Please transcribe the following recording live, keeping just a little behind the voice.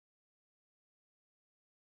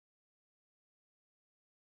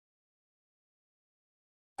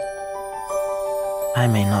I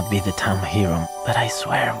may not be the town hero, but I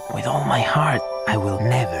swear with all my heart, I will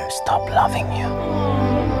never stop loving you.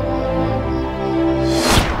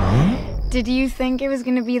 Huh? Did you think it was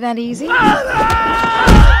gonna be that easy?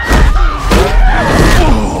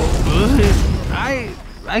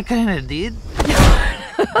 I kinda did.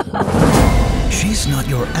 She's not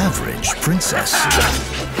your average princess.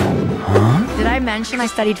 Huh? Did I mention I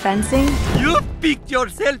studied fencing? You picked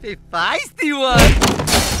yourself a feisty one!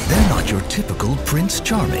 They're not your typical Prince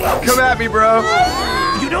Charming. Come at me, bro!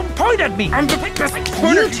 You don't point at me! I'm the best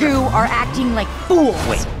You two are acting like fools.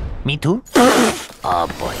 Wait, me too? Oh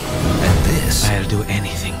boy. And this I'll do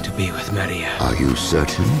anything to be with Maria. Are you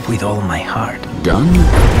certain? With all my heart. Done?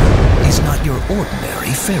 is not your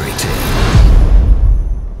ordinary fairy tale.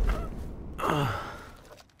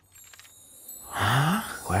 Huh?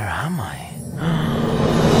 Where am I?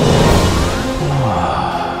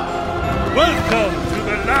 Welcome to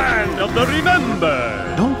the land of the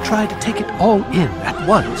Remember! Don't try to take it all in at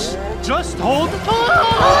once. Just hold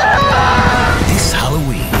This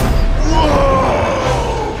Halloween,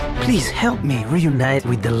 Please help me reunite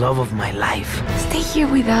with the love of my life. Stay here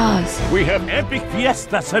with us. We have epic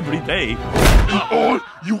fiestas every day. All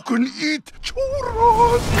you can eat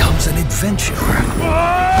churros! comes an adventure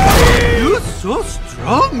You're so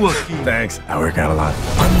strong, Joaquin. Thanks, I work out a lot.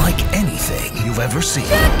 unlike anything you've ever seen.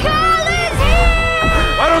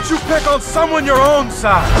 Why don't you pick on someone your own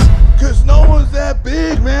size? Cause no one's that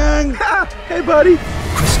big, man! Hey, buddy.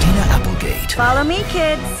 Christina Applegate, Follow me,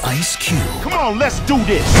 kids. Ice Cube, Come on, let's do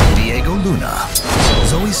this. Diego Luna,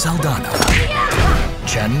 Zoe Saldana,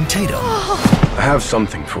 Channing Tatum, I have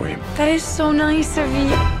something for you. That is so nice of you.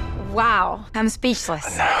 Wow, I'm speechless.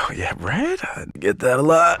 Oh, yeah, right? I get that a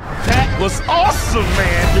lot. That was awesome,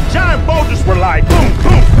 man. The giant boulders were like, boom,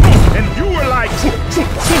 boom, boom. And you were like, choo, choo,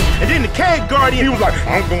 choo. And then the cave guardian, he was like,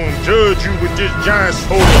 I'm going to judge you with this giant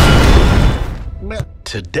sword.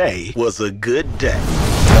 Today was a good day.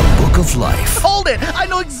 The Book of Life, Hold it! I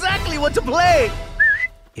know exactly what to play!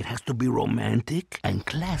 It has to be romantic and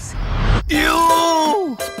classy.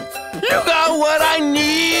 You got what I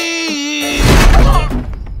need!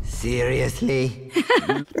 Seriously?